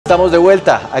Estamos de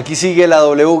vuelta, aquí sigue la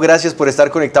W, gracias por estar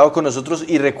conectado con nosotros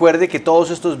y recuerde que todos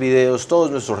estos videos,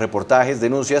 todos nuestros reportajes,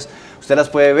 denuncias, usted las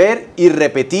puede ver y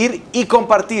repetir y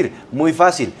compartir, muy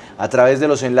fácil, a través de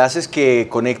los enlaces que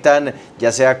conectan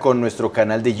ya sea con nuestro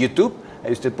canal de YouTube,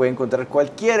 ahí usted puede encontrar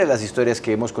cualquiera de las historias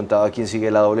que hemos contado aquí en Sigue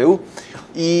la W,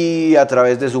 y a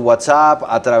través de su WhatsApp,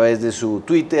 a través de su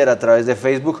Twitter, a través de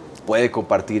Facebook, puede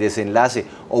compartir ese enlace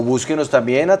o búsquenos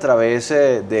también a través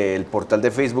del portal de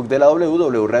Facebook de la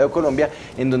W Radio Colombia,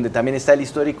 en donde también está el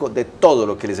histórico de todo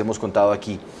lo que les hemos contado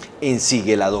aquí en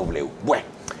Sigue la W. Bueno,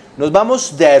 nos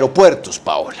vamos de aeropuertos,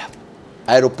 Paola.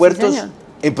 Aeropuertos sí,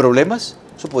 en problemas.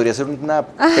 Eso podría ser una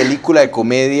película de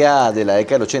comedia de la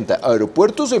década del 80.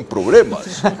 Aeropuertos en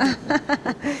problemas.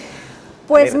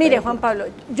 Pues mire, Juan Pablo,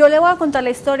 yo le voy a contar la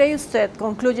historia y usted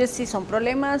concluye si son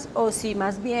problemas o si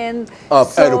más bien son...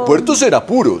 Aeropuertos en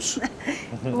apuros.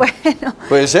 Bueno.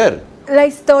 Puede ser. La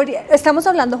historia, estamos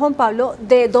hablando, Juan Pablo,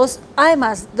 de dos,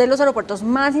 además de los aeropuertos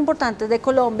más importantes de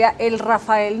Colombia, el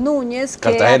Rafael Núñez,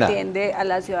 Cartagena, que atiende a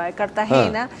la ciudad de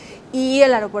Cartagena, y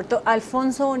el aeropuerto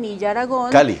Alfonso Bonilla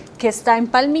Aragón, Cali, que está en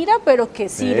Palmira, pero que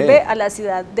sirve a la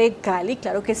ciudad de Cali,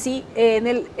 claro que sí, en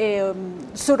el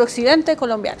suroccidente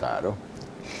colombiano. Claro.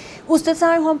 Usted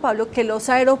sabe, Juan Pablo, que los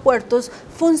aeropuertos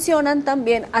funcionan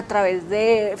también a través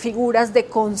de figuras de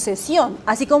concesión,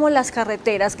 así como las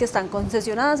carreteras que están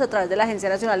concesionadas a través de la Agencia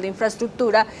Nacional de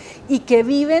Infraestructura y que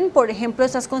viven, por ejemplo,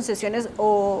 estas concesiones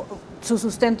o su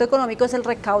sustento económico es el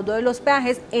recaudo de los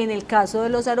peajes. En el caso de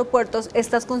los aeropuertos,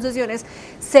 estas concesiones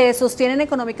se sostienen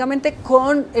económicamente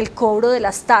con el cobro de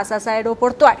las tasas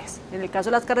aeroportuarias. En el caso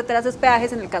de las carreteras es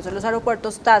peajes, en el caso de los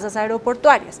aeropuertos tasas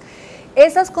aeroportuarias.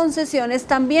 Esas concesiones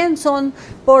también son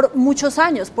por muchos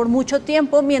años, por mucho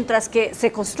tiempo, mientras que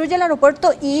se construye el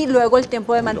aeropuerto y luego el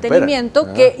tiempo de mantenimiento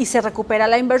y se recupera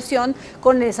la inversión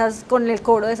con el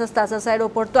cobro de esas tasas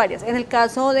aeroportuarias. En el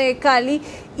caso de Cali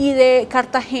y de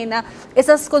Cartagena,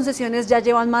 esas concesiones ya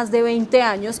llevan más de 20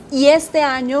 años y este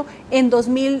año,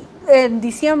 en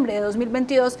diciembre de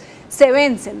 2022, se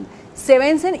vencen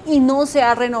y no se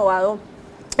ha renovado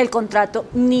el contrato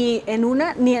ni en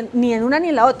una ni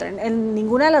en la otra, en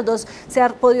ninguna de las dos se ha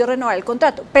podido renovar el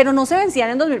contrato, pero no se vencían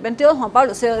en 2022, Juan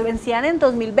Pablo, se vencían en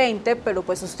 2020, pero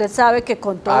pues usted sabe que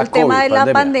con todo el tema de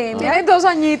la pandemia, hay 2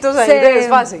 añitos ahí de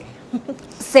desfase.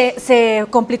 Se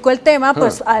complicó el tema,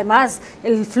 pues además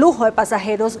el flujo de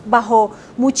pasajeros bajó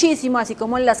muchísimo, así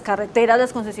como en las carreteras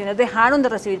las concesiones dejaron de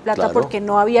recibir plata porque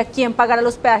no había quien pagara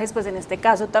los peajes, pues en este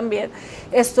caso también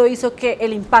esto hizo que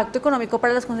el impacto económico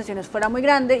para las concesiones fuera muy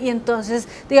grande y entonces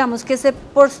digamos que se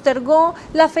postergó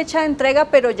la fecha de entrega,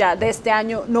 pero ya de este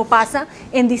año no pasa,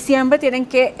 en diciembre tienen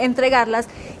que entregarlas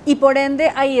y por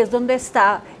ende ahí es donde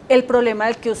está el problema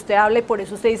del que usted habla y por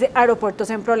eso usted dice aeropuertos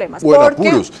en problemas. O en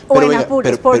apuros.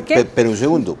 Pero un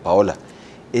segundo, Paola.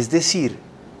 Es decir,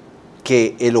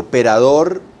 que el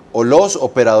operador o los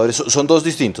operadores son dos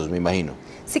distintos, me imagino.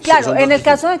 Sí, claro. En el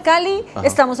caso de Cali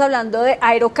estamos hablando de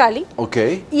Aerocali.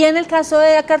 Y en el caso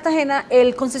de Cartagena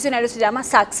el concesionario se llama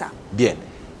Saxa. Bien.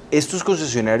 Estos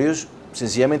concesionarios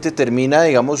sencillamente termina,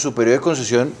 digamos, su periodo de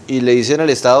concesión y le dicen al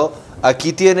Estado,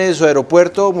 aquí tiene su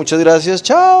aeropuerto, muchas gracias,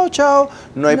 chao, chao.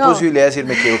 No hay posibilidad de decir,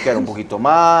 me quiero quedar un poquito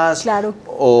más. Claro.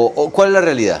 O ¿cuál es la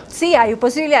realidad? Sí, hay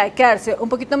posibilidad de quedarse un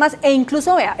poquito más e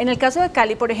incluso, vea, en el caso de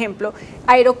Cali, por ejemplo,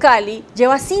 Aerocali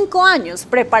lleva 5 años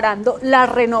preparando la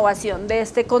renovación de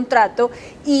este contrato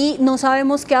y no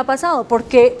sabemos qué ha pasado,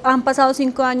 porque han pasado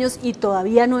 5 años y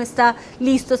todavía no está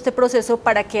listo este proceso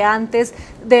para que antes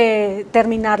de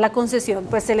terminar la concesión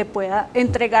pues se le pueda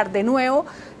entregar de nuevo,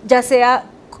 ya sea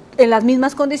en las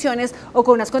mismas condiciones o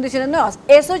con unas condiciones nuevas.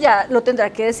 Eso ya lo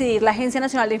tendrá que decidir la Agencia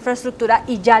Nacional de Infraestructura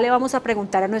y ya le vamos a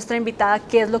preguntar a nuestra invitada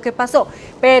qué es lo que pasó.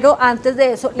 Pero antes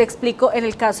de eso le explico, en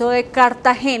el caso de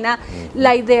Cartagena,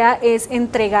 la idea es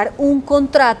entregar un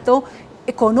contrato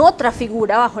con otra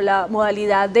figura bajo la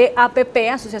modalidad de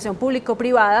APP, Asociación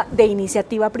Público-Privada, de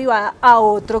iniciativa privada, a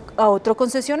otro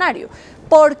concesionario.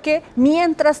 Porque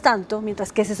mientras tanto,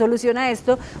 mientras que se soluciona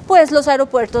esto, pues los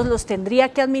aeropuertos los tendría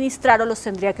que administrar o los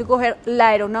tendría que coger la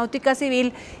Aeronáutica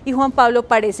Civil y Juan Pablo,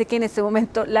 parece que en este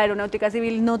momento la Aeronáutica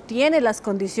Civil no tiene las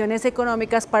condiciones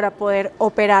económicas para poder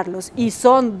operarlos y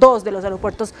son 2 de los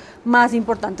aeropuertos más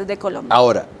importantes de Colombia.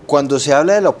 Ahora, cuando se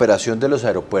habla de la operación de los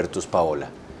aeropuertos, Paola,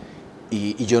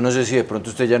 y yo no sé si de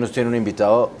pronto usted ya nos tiene un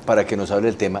invitado para que nos hable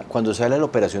del tema, cuando se habla de la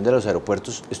operación de los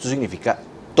aeropuertos, ¿esto significa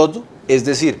todo? Es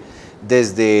decir,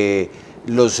 desde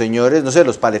los señores, no sé,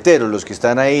 los paleteros, los que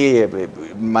están ahí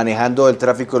manejando el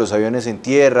tráfico de los aviones en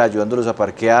tierra, ayudándolos a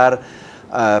parquear,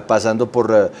 pasando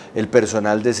por el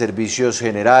personal de servicios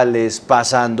generales,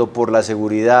 pasando por la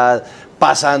seguridad,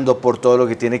 pasando por todo lo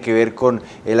que tiene que ver con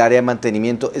el área de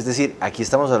mantenimiento. Es decir, aquí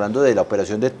estamos hablando de la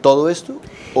operación de todo esto,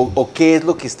 o qué es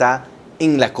lo que está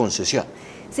en la concesión.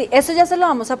 Sí, eso ya se lo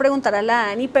vamos a preguntar a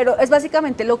la ANI, pero es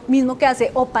básicamente lo mismo que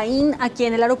hace Opaín aquí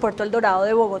en el aeropuerto El Dorado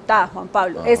de Bogotá, Juan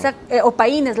Pablo. Esa,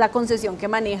 Opaín es la concesión que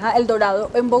maneja El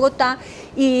Dorado en Bogotá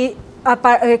y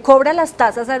cobra las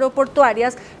tasas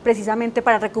aeroportuarias precisamente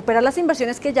para recuperar las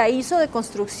inversiones que ya hizo de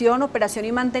construcción, operación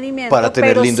y mantenimiento. Para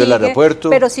tener lindo el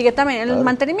aeropuerto. Pero sigue también el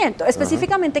mantenimiento.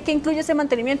 Específicamente, ¿qué incluye ese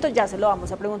mantenimiento? Ya se lo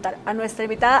vamos a preguntar a nuestra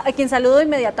invitada, a quien saludo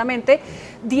inmediatamente,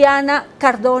 Diana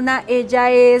Cardona. Ella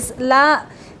es la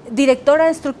directora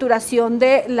de estructuración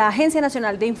de la Agencia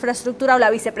Nacional de Infraestructura, o la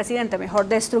vicepresidenta, mejor,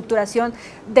 de estructuración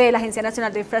de la Agencia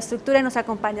Nacional de Infraestructura, y nos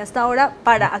acompaña hasta ahora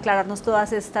para aclararnos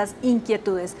todas estas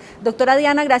inquietudes. Doctora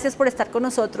Diana, gracias por estar con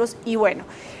nosotros. Y bueno,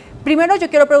 primero yo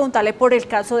quiero preguntarle por el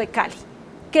caso de Cali.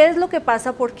 ¿Qué es lo que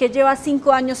pasa? ¿Por qué lleva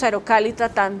 5 años Aerocali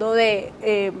tratando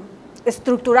de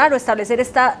estructurar o establecer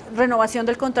esta renovación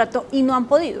del contrato y no han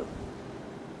podido?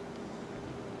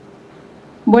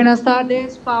 Buenas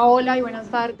tardes, Paola, y buenas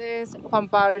tardes, Juan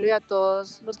Pablo, y a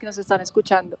todos los que nos están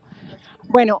escuchando.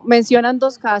 Bueno, mencionan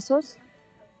 2 casos,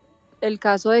 el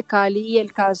caso de Cali y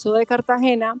el caso de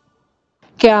Cartagena,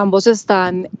 que ambos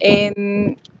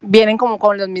vienen como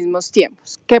con los mismos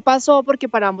tiempos. ¿Qué pasó? Porque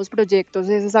para ambos proyectos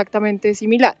es exactamente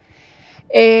similar.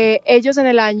 Ellos en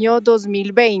el año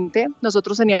 2020,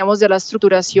 nosotros teníamos ya la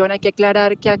estructuración. Hay que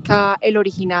aclarar que acá el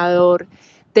originador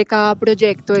de cada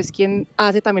proyecto es quien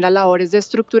hace también las labores de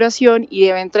estructuración y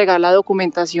debe entregar la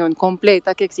documentación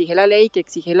completa que exige la ley, que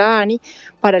exige la ANI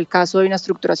para el caso de una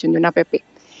estructuración de una APP.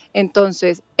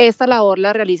 Entonces, esta labor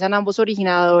la realizan ambos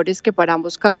originadores, que para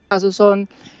ambos casos son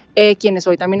quienes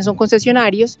hoy también son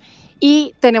concesionarios,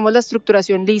 y tenemos la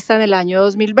estructuración lista en el año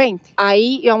 2020.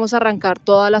 Ahí vamos a arrancar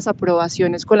todas las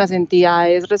aprobaciones con las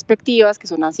entidades respectivas, que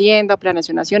son Hacienda,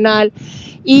 Planeación Nacional,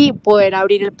 y poder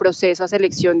abrir el proceso a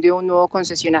selección de un nuevo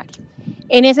concesionario.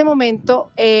 En ese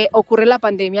momento ocurre la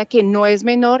pandemia, que no es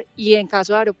menor, y en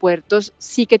caso de aeropuertos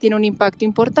sí que tiene un impacto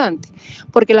importante,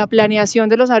 porque la planeación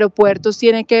de los aeropuertos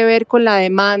tiene que ver con la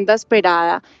demanda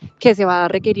esperada que se va a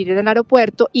requerir en el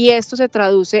aeropuerto, y esto se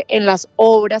traduce en las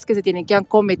obras que se tienen que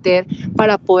acometer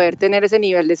para poder tener ese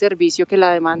nivel de servicio que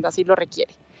la demanda sí lo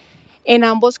requiere. En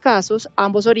ambos casos,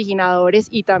 ambos originadores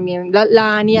y también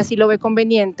la ANI, así lo ve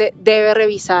conveniente, debe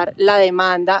revisar la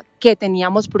demanda que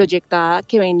teníamos proyectada,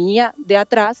 que venía de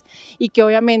atrás, y que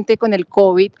obviamente con el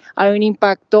COVID hay un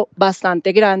impacto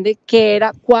bastante grande, que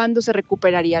era cuándo se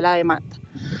recuperaría la demanda.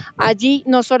 Allí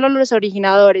no solo los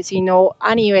originadores, sino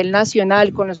a nivel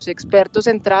nacional, con los expertos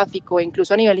en tráfico e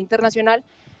incluso a nivel internacional,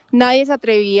 nadie se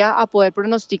atrevía a poder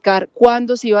pronosticar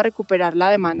cuándo se iba a recuperar la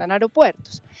demanda en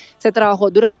aeropuertos. Se trabajó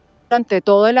durante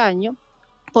todo el año,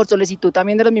 por solicitud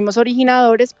también de los mismos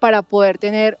originadores, para poder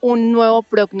tener un nuevo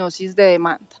prognosis de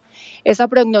demanda. Esa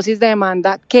prognosis de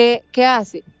demanda, ¿qué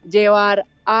hace? Llevar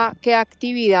a qué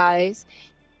actividades,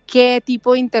 qué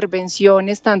tipo de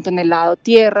intervenciones, tanto en el lado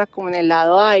tierra como en el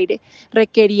lado aire,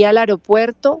 requería el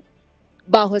aeropuerto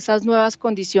bajo esas nuevas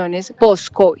condiciones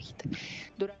post-COVID.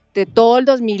 Durante todo el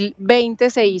 2020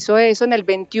 se hizo eso, en el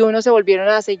 21 se volvieron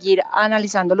a seguir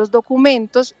analizando los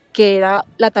documentos, que era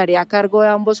la tarea a cargo de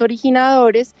ambos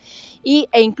originadores,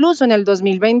 e incluso en el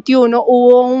 2021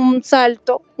 hubo un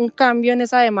salto, un cambio en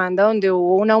esa demanda, donde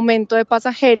hubo un aumento de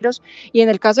pasajeros, y en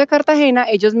el caso de Cartagena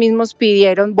ellos mismos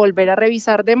pidieron volver a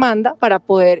revisar demanda para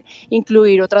poder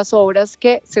incluir otras obras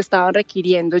que se estaban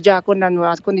requiriendo ya con las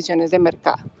nuevas condiciones de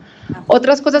mercado.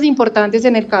 Otras cosas importantes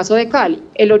en el caso de Cali: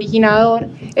 el originador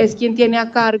es quien tiene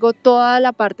a cargo toda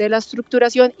la parte de la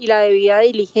estructuración y la debida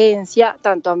diligencia,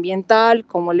 tanto ambiental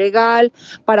como legal,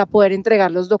 para poder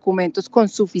entregar los documentos con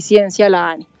suficiencia a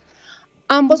la ANI.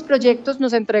 Ambos proyectos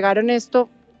nos entregaron esto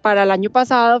para el año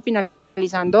pasado,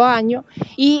 finalizando año,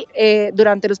 y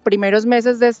durante los primeros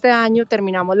meses de este año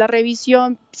terminamos la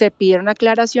revisión, se pidieron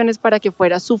aclaraciones para que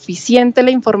fuera suficiente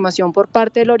la información por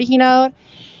parte del originador.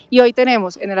 Y hoy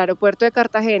tenemos en el aeropuerto de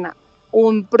Cartagena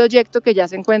un proyecto que ya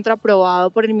se encuentra aprobado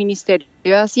por el Ministerio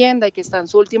de Hacienda y que está en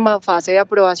su última fase de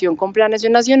aprobación con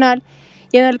Planeación Nacional.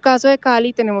 Y en el caso de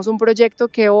Cali tenemos un proyecto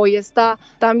que hoy está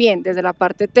también desde la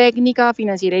parte técnica,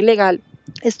 financiera y legal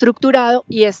estructurado,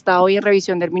 y está hoy en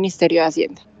revisión del Ministerio de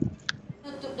Hacienda.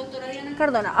 Doctora Diana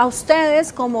Cardona, a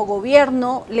ustedes como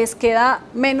gobierno les queda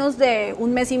menos de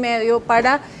un mes y medio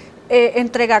para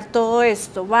entregar todo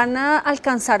esto. ¿Van a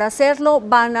alcanzar a hacerlo?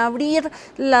 ¿Van a abrir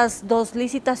las 2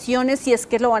 licitaciones, si es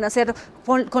que lo van a hacer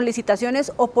con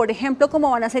licitaciones? O, por ejemplo,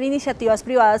 como van a hacer iniciativas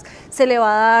privadas, ¿se le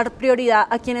va a dar prioridad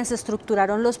a quienes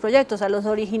estructuraron los proyectos, a los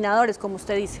originadores, como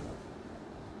usted dice?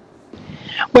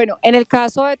 Bueno, en el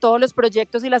caso de todos los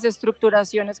proyectos y las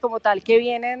estructuraciones como tal que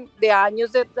vienen de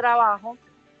años de trabajo,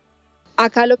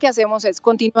 acá lo que hacemos es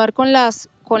continuar con las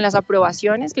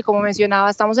aprobaciones, que como mencionaba,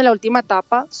 estamos en la última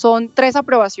etapa. Son 3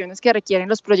 aprobaciones que requieren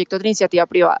los proyectos de iniciativa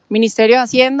privada. Ministerio de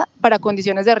Hacienda para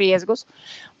condiciones de riesgos,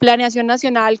 Planeación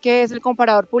Nacional, que es el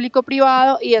comparador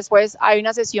público-privado, y después hay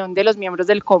una sesión de los miembros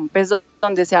del COMPES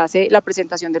donde se hace la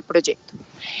presentación del proyecto.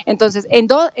 Entonces,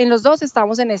 en los dos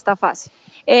estamos en esta fase.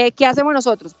 ¿Qué hacemos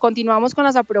nosotros? Continuamos con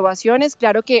las aprobaciones.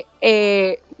 Claro que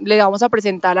le vamos a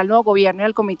presentar al nuevo gobierno y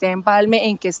al comité de empalme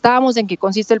en qué estamos, en qué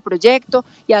consiste el proyecto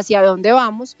y hacia dónde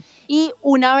vamos. Y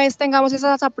una vez tengamos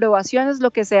esas aprobaciones,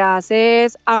 lo que se hace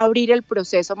es abrir el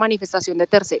proceso de manifestación de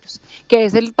terceros, que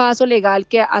es el paso legal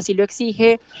que así lo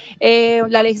exige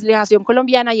la legislación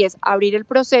colombiana, y es abrir el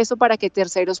proceso para que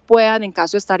terceros puedan, en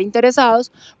caso de estar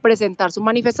interesados, presentar su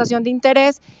manifestación de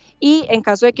interés, y en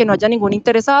caso de que no haya ningún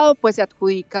interesado, pues se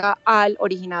adjudica al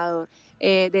originador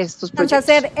de estos proyectos.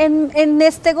 ¿Hacer en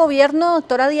este gobierno,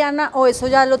 doctora Diana, o eso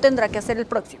ya lo tendrá que hacer el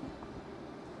próximo?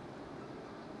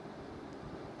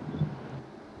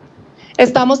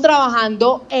 Estamos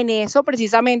trabajando en eso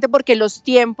precisamente porque los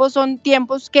tiempos son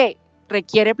tiempos que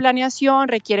requiere planeación,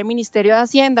 requiere Ministerio de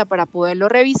Hacienda para poderlo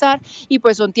revisar, y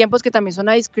pues son tiempos que también son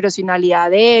a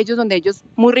discrecionalidad de ellos, donde ellos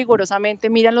muy rigurosamente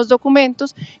miran los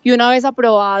documentos, y una vez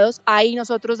aprobados, ahí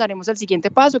nosotros daremos el siguiente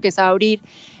paso, que es abrir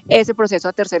ese proceso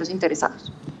a terceros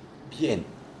interesados. Bien,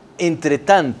 entre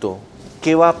tanto,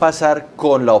 ¿qué va a pasar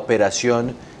con la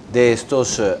operación de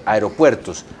estos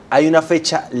aeropuertos? ¿Hay una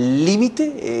fecha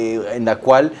límite en la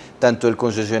cual tanto el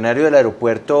concesionario del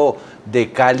aeropuerto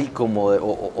de Cali como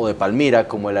o de Palmira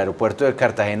como el aeropuerto de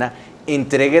Cartagena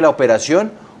entregue la operación,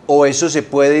 o eso se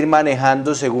puede ir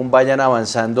manejando según vayan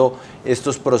avanzando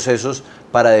estos procesos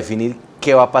para definir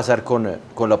qué va a pasar con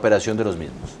la operación de los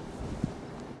mismos?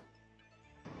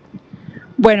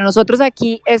 Bueno, nosotros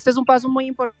aquí, este es un paso muy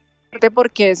importante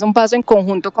porque es un paso en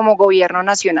conjunto como gobierno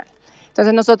nacional.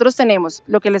 Entonces nosotros tenemos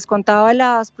lo que les contaba de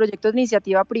los proyectos de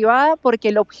iniciativa privada, porque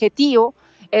el objetivo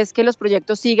es que los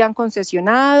proyectos sigan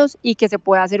concesionados y que se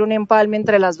pueda hacer un empalme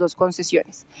entre las dos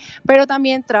concesiones. Pero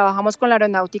también trabajamos con la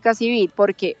aeronáutica civil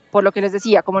porque, por lo que les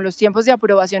decía, como los tiempos de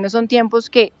aprobaciones son tiempos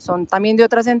que son también de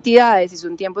otras entidades y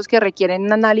son tiempos que requieren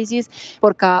un análisis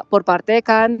por parte de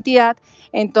cada entidad,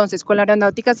 entonces con la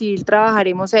aeronáutica civil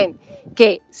trabajaremos en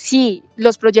que si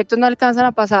los proyectos no alcanzan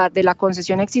a pasar de la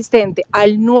concesión existente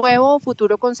al nuevo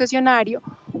futuro concesionario,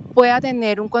 pueda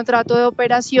tener un contrato de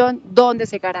operación donde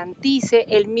se garantice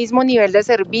el mismo nivel de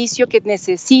servicio que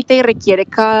necesita y requiere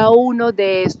cada uno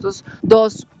de estos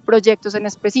dos proyectos en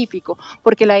específico,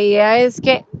 porque la idea es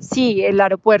que si el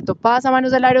aeropuerto pasa a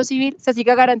manos del Aerocivil, se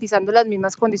siga garantizando las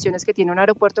mismas condiciones que tiene un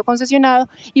aeropuerto concesionado,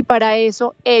 y para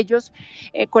eso ellos,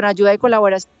 con ayuda y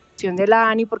colaboración de la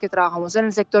ANI, porque trabajamos en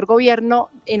el sector gobierno,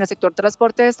 en el sector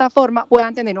transporte de esta forma,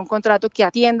 puedan tener un contrato que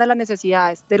atienda las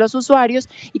necesidades de los usuarios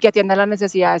y que atienda las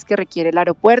necesidades que requiere el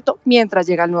aeropuerto mientras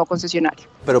llega el nuevo concesionario.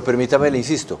 Pero permítame, le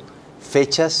insisto,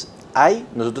 fechas hay,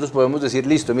 nosotros podemos decir,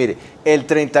 listo, mire, el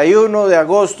 31 de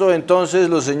agosto entonces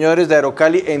los señores de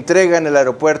Aerocali entregan el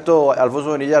aeropuerto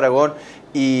Alfonso Bonilla Aragón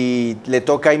y le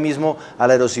toca ahí mismo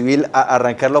al Aerocivil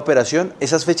arrancar la operación.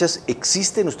 ¿Esas fechas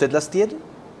existen? ¿Usted las tiene?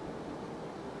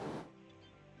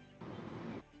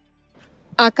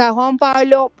 Acá, Juan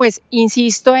Pablo, pues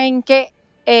insisto en que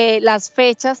las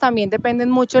fechas también dependen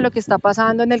mucho de lo que está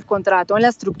pasando en el contrato, en la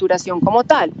estructuración como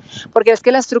tal, porque es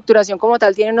que la estructuración como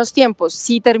tal tiene unos tiempos.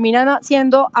 Si terminan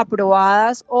siendo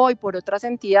aprobadas hoy por otras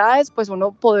entidades, pues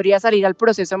uno podría salir al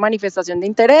proceso de manifestación de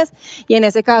interés, y en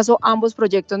ese caso ambos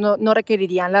proyectos no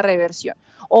requerirían la reversión.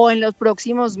 O en los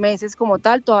próximos meses como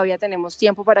tal, todavía tenemos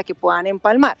tiempo para que puedan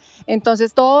empalmar.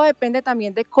 Entonces todo depende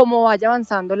también de cómo vaya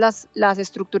avanzando las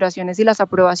estructuraciones y las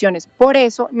aprobaciones. Por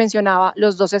eso mencionaba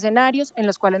los dos escenarios en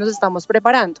los cuales nos estamos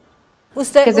preparando.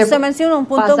 Usted mencionó un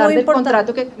punto muy importante. Pasar del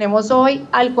contrato que tenemos hoy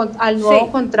al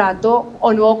nuevo contrato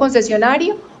o nuevo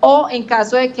concesionario, o en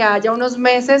caso de que haya unos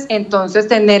meses, entonces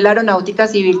tener la aeronáutica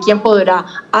civil quien podrá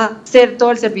hacer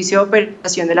todo el servicio de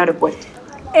operación del aeropuerto.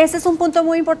 Ese es un punto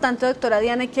muy importante, doctora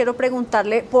Diana, y quiero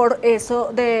preguntarle por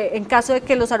eso, en caso de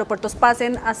que los aeropuertos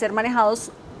pasen a ser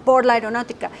manejados por la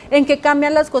aeronáutica, ¿en qué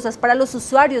cambian las cosas para los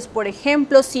usuarios? Por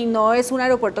ejemplo, si no es un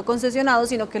aeropuerto concesionado,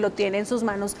 sino que lo tiene en sus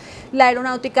manos la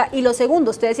aeronáutica. Y lo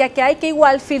segundo, usted decía que hay que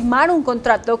igual firmar un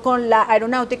contrato con la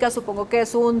aeronáutica, supongo que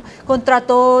es un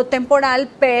contrato temporal,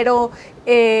 pero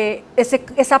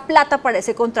esa plata para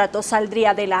ese contrato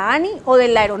 ¿saldría de la ANI o de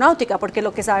la aeronáutica? Porque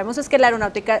lo que sabemos es que la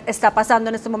aeronáutica está pasando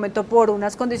en este momento por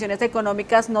unas condiciones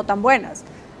económicas no tan buenas.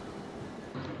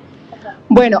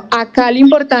 Bueno, acá lo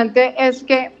importante es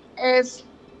que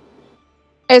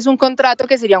Es un contrato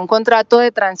que sería un contrato de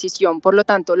transición, por lo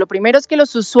tanto, lo primero es que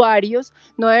los usuarios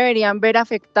no deberían ver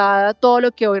afectada todo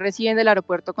lo que hoy reciben del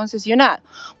aeropuerto concesionado,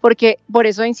 porque por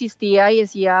eso insistía y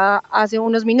decía hace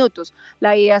unos minutos,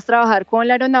 la idea es trabajar con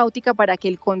la aeronáutica para que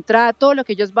el contrato, lo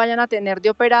que ellos vayan a tener de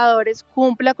operadores,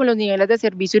 cumpla con los niveles de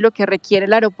servicio y lo que requiere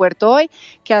el aeropuerto hoy,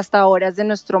 que hasta ahora es de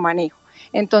nuestro manejo.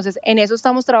 Entonces, en eso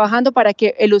estamos trabajando para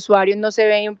que el usuario no se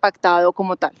vea impactado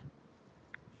como tal.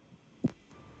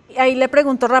 Ahí le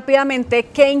pregunto rápidamente,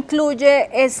 ¿qué incluye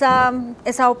esa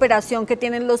operación que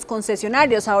tienen los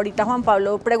concesionarios? Ahorita Juan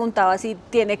Pablo preguntaba si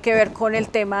tiene que ver con el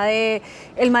tema de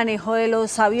el manejo de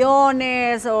los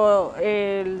aviones o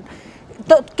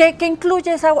 ¿qué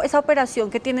incluye esa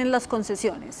operación que tienen las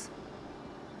concesiones?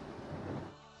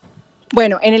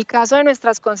 Bueno, en el caso de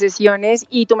nuestras concesiones,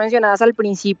 y tú mencionabas al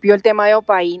principio el tema de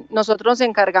OPAIN, nosotros nos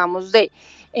encargamos de,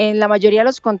 en la mayoría de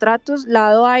los contratos,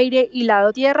 lado aire y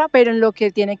lado tierra, pero en lo que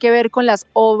tiene que ver con las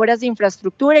obras de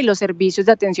infraestructura y los servicios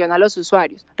de atención a los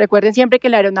usuarios. Recuerden siempre que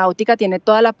la aeronáutica tiene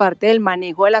toda la parte del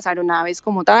manejo de las aeronaves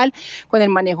como tal, con el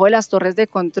manejo de las torres de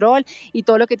control y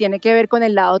todo lo que tiene que ver con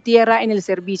el lado tierra en el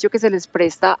servicio que se les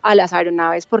presta a las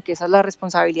aeronaves, porque esa es la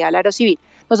responsabilidad del Aerocivil.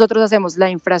 Nosotros hacemos la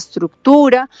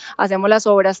infraestructura, hacemos las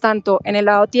obras tanto en el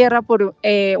lado tierra, por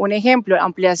un ejemplo,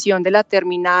 ampliación de la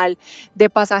terminal de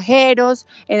pasajeros,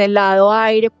 en el lado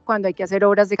aire, cuando hay que hacer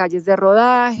obras de calles de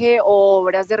rodaje, o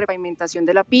obras de repavimentación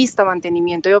de la pista,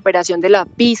 mantenimiento y operación de la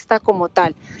pista como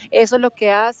tal. Eso es lo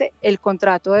que hace el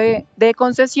contrato de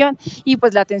concesión y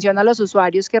pues la atención a los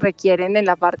usuarios que requieren en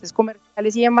las partes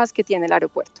comerciales y demás que tiene el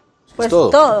aeropuerto. Pues es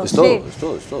todo. Sí. Es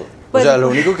todo. Pues, o sea, lo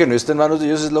único que no está en manos de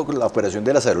ellos es la operación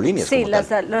de las aerolíneas. Sí, lo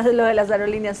de las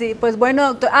aerolíneas, sí. Pues bueno,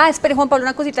 doctor. Espere, Juan Pablo,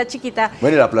 una cosita chiquita.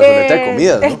 Bueno, y la plazoleta de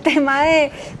comidas, ¿no? El tema de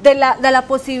la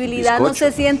posibilidad, Bizcocho.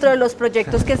 No sé si dentro de los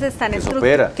proyectos que se están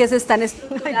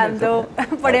estructurando,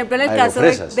 por ejemplo, en el caso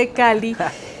de Cali,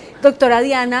 doctora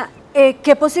Diana,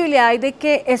 ¿qué posibilidad hay de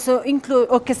que eso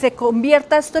o que se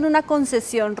convierta esto en una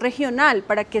concesión regional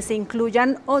para que se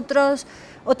incluyan otras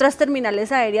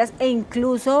terminales aéreas e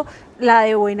incluso la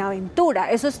de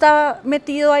Buenaventura? ¿Eso está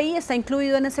metido ahí, está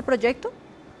incluido en ese proyecto?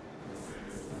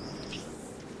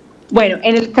 Bueno,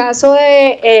 en el caso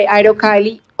de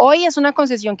Aerocali, hoy es una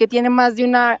concesión que tiene más de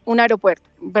un aeropuerto.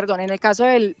 Perdón, en el caso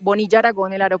del Bonilla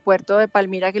Aragón, el aeropuerto de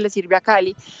Palmira que le sirve a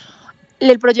Cali,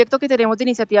 el proyecto que tenemos de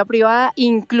iniciativa privada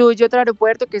incluye otro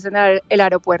aeropuerto que es el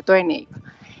aeropuerto de Neiva.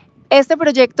 Este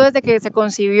proyecto, desde que se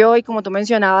concibió y como tú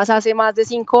mencionabas, hace más de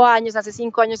 5 años, hace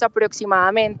 5 años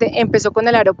aproximadamente, empezó con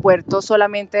el aeropuerto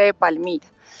solamente de Palmira.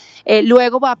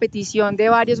 Luego, a petición de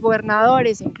varios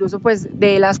gobernadores, incluso pues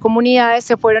de las comunidades,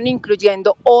 se fueron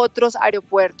incluyendo otros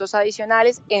aeropuertos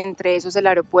adicionales, entre esos el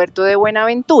aeropuerto de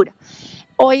Buenaventura.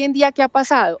 Hoy en día, ¿qué ha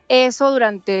pasado? Eso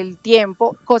durante el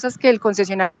tiempo, cosas que el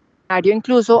concesionario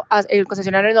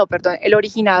el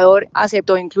originador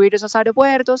aceptó incluir esos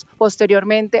aeropuertos.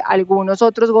 Posteriormente, algunos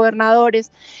otros gobernadores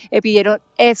pidieron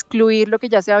excluir lo que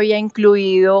ya se había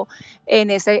incluido en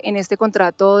este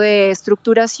contrato de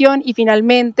estructuración y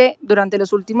finalmente, durante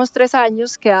los últimos 3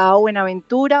 años, quedaba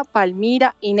Buenaventura,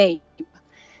 Palmira y Neiva.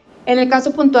 En el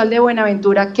caso puntual de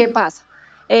Buenaventura, ¿qué pasa?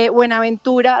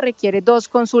 Buenaventura requiere 2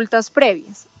 consultas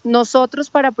previas.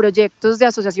 Nosotros, para proyectos de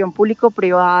asociación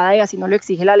público-privada, y así nos lo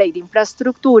exige la ley de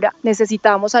infraestructura,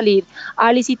 necesitamos salir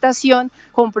a licitación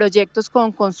con proyectos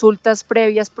con consultas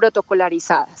previas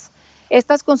protocolarizadas.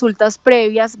 Estas consultas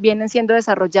previas vienen siendo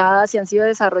desarrolladas y han sido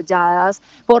desarrolladas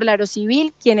por la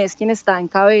Aerocivil, quien está en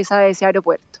cabeza de ese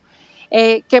aeropuerto.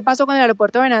 ¿Qué pasó con el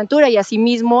aeropuerto de Buenaventura? Y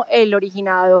asimismo el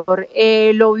originador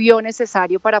lo vio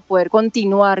necesario para poder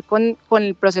continuar con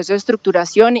el proceso de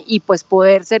estructuración y pues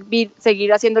poder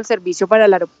seguir haciendo el servicio para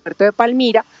el aeropuerto de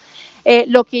Palmira.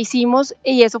 Lo que hicimos,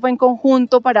 y eso fue en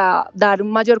conjunto para dar un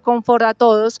mayor confort a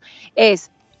todos,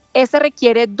 este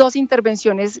requiere 2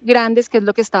 intervenciones grandes, que es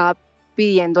lo que estaba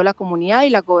pidiendo la comunidad y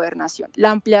la gobernación: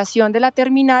 la ampliación de la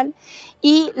terminal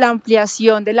y la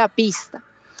ampliación de la pista.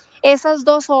 Esas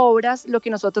 2 obras, lo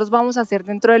que nosotros vamos a hacer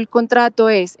dentro del contrato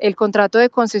es el contrato de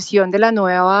concesión de la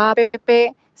nueva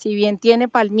APP, si bien tiene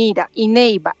Palmira y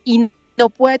Neiva y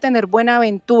no puede tener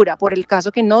Buenaventura, por el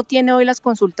caso que no tiene hoy las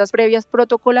consultas previas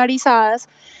protocolarizadas,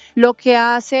 lo que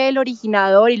hace el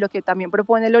originador y lo que también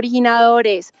propone el originador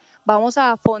es: vamos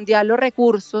a fondear los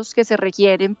recursos que se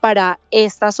requieren para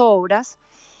estas obras,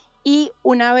 y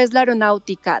una vez la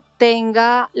aeronáutica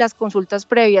tenga las consultas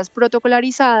previas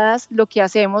protocolarizadas, lo que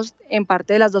hacemos en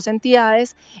parte de las 2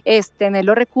 entidades es tener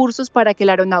los recursos para que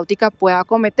la aeronáutica pueda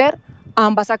acometer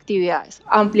ambas actividades: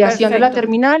 ampliación de la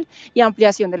terminal y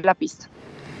ampliación de la pista.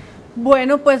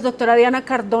 Bueno, pues doctora Diana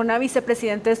Cardona,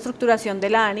 vicepresidente de estructuración de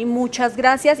la ANI, muchas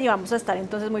gracias y vamos a estar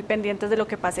entonces muy pendientes de lo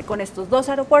que pase con estos dos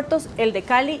aeropuertos, el de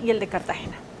Cali y el de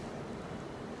Cartagena.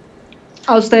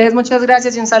 A ustedes muchas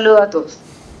gracias y un saludo a todos.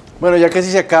 Bueno, ya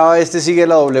casi se acaba Sigue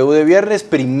la W de viernes,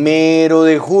 1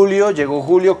 de julio, llegó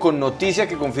Julio con noticia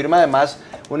que confirma además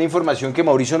una información que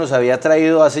Mauricio nos había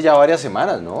traído hace ya varias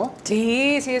semanas, ¿no?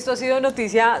 Sí, esto ha sido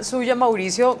noticia suya,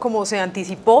 Mauricio. Como se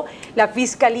anticipó, la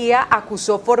Fiscalía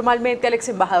acusó formalmente al ex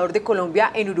embajador de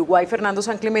Colombia en Uruguay, Fernando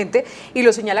San Clemente, y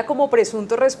lo señala como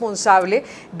presunto responsable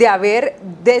de haber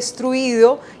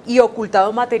destruido y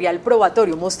ocultado material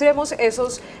probatorio. Mostremos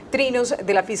esos trinos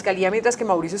de la Fiscalía, mientras que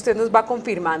Mauricio, usted nos va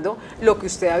confirmando lo que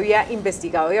usted había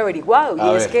investigado y averiguado.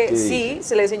 Y es que sí,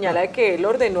 se le señala de que él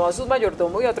ordenó a sus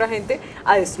mayordomos y a otra gente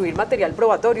a destruir material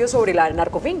probatorio sobre la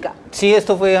narcofinca. Sí,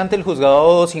 esto fue ante el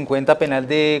juzgado 50 penal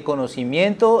de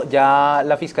conocimiento. Ya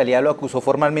la Fiscalía lo acusó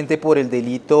formalmente por el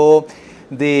delito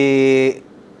de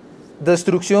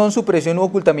destrucción, supresión u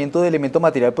ocultamiento de elemento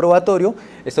material probatorio.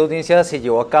 Esta audiencia se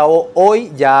llevó a cabo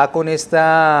hoy, ya con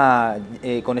esta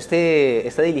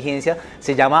diligencia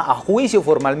se llama a juicio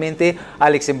formalmente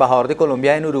al ex embajador de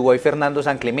Colombia en Uruguay, Fernando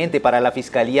San Clemente. Para la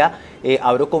Fiscalía,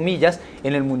 abro comillas,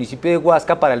 en el municipio de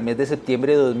Huasca para el mes de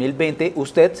septiembre de 2020,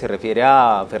 usted, se refiere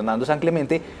a Fernando San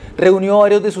Clemente, reunió a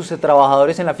varios de sus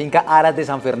trabajadores en la finca Aras de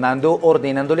San Fernando,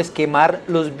 ordenándoles quemar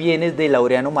los bienes de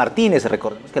Laureano Martínez.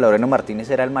 Recordemos que Laureano Martínez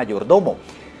era el mayordomo.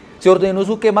 Se ordenó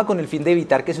su quema con el fin de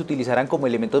evitar que se utilizaran como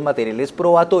elementos materiales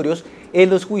probatorios en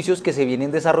los juicios que se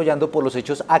vienen desarrollando por los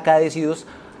hechos acaecidos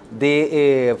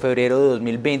de febrero de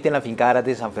 2020 en la finca Aras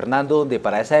de San Fernando, donde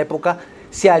para esa época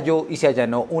se halló y se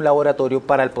allanó un laboratorio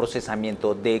para el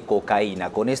procesamiento de cocaína.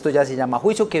 Con esto ya se llama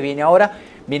juicio, que viene ahora,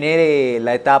 viene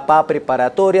la etapa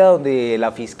preparatoria donde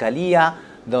la Fiscalía,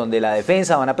 donde la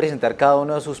defensa van a presentar cada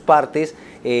una de sus partes,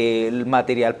 el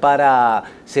material para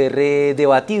ser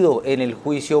debatido en el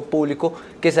juicio público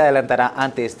que se adelantará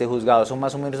ante este juzgado. Eso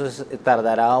más o menos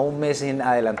tardará un mes en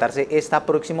adelantarse esta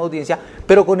próxima audiencia,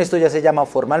 pero con esto ya se llama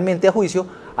formalmente a juicio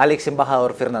al ex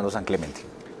embajador Fernando San Clemente.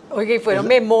 Oye, y fueron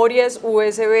memorias,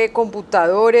 USB,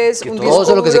 computadores, un disco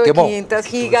duro de 500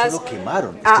 gigas. Todo eso lo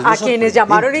quemaron. A quienes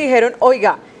llamaron y dijeron,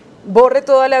 oiga, borre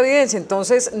toda la evidencia.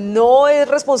 Entonces no es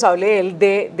responsable él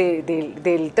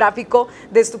del tráfico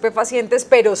de estupefacientes,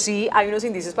 pero sí hay unos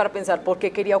indicios para pensar por qué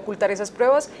quería ocultar esas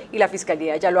pruebas y la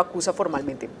Fiscalía ya lo acusa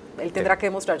formalmente. Él tendrá que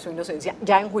demostrar su inocencia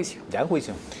ya en juicio. Ya en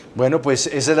juicio. Bueno, pues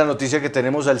esa es la noticia que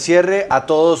tenemos al cierre. A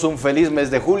todos un feliz mes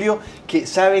de julio.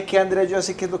 ¿Sabe qué, Andrea? Yo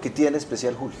sé qué es lo que tiene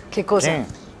especial julio. ¿Qué cosa? Sí.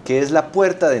 Que es la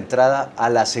puerta de entrada a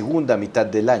la segunda mitad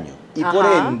del año. Y por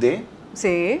ende,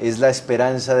 sí, es la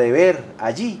esperanza de ver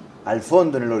allí, al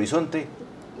fondo, en el horizonte,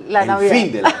 la Navidad.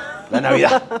 fin de la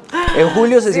Navidad. En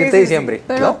julio se siente diciembre.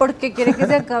 Pero ¿no? ¿por qué quiere que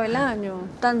se acabe el año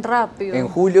tan rápido? En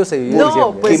julio se vive No,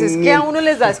 diciembre. pues es que a uno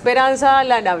les da esperanza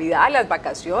la Navidad, las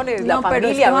vacaciones, la No, pero es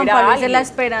familia, que Juan ver a Pablo es alguien. la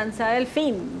esperanza del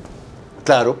fin.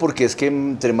 Claro, porque es que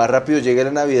entre más rápido llegue la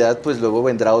Navidad, pues luego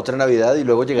vendrá otra Navidad y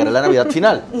luego llegará la Navidad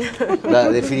final, la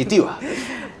definitiva.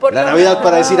 La Navidad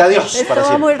para decir adiós Esto para va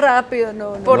siempre. muy rápido,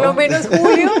 no. Por lo menos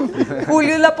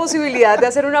julio es la posibilidad de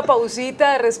hacer una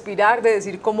pausita, de respirar, de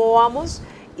decir cómo vamos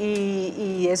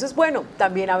y eso es bueno.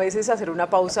 También a veces hacer una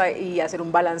pausa y hacer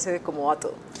un balance de cómo va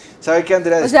todo. ¿Sabe qué,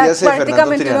 Andrea? O sea, Despídase de Fernando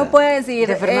prácticamente Triana. uno puede decir,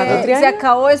 ¿De Fernando Triana? se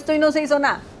acabó esto y no se hizo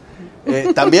nada.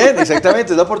 También,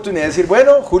 exactamente, es la oportunidad de decir,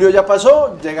 bueno, julio ya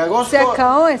pasó, llega agosto, Se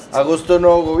acabó esto. agosto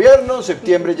nuevo gobierno,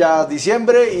 septiembre ya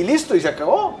diciembre y listo, y se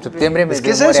acabó. Septiembre, mes Es que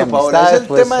de es eso, amor y Paola, es amistad, el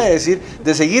pues, tema de decir,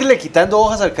 de seguirle quitando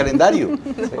hojas al calendario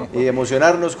y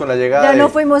emocionarnos con la llegada Ya de... no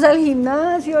fuimos al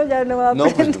gimnasio, ya no No,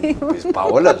 pues, aprendimos. pues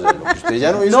Paola, lo que usted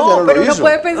ya no hizo, No, ya no pero lo uno hizo.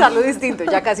 puede pensarlo distinto.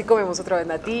 Ya casi comemos otra vez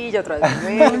natilla, otra vez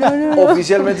almendra.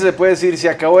 Oficialmente se puede decir, se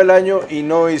acabó el año y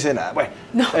no hice nada. Bueno,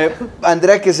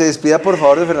 Andrea, que se despida por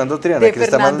favor de Fernando Triana, De que le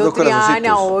está mandando Fernando Triana,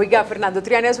 corazoncitos. oiga, Fernando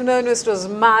Triana es uno de nuestros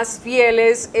más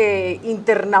fieles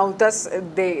internautas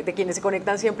de quienes se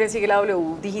conectan siempre en Sigue la W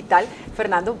Digital.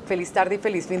 Fernando, feliz tarde y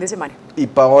feliz fin de semana. Y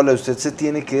Paola, usted se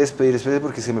tiene que despedir, espérese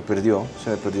porque se me perdió,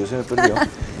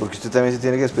 porque usted también se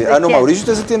tiene que despedir. ¿De Ah, no, quién? Mauricio,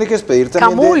 usted se tiene que despedir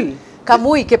también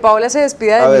Camuy, que Paola se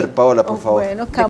despida de A mí. ver, Paola, por favor. Bueno, De Camuy,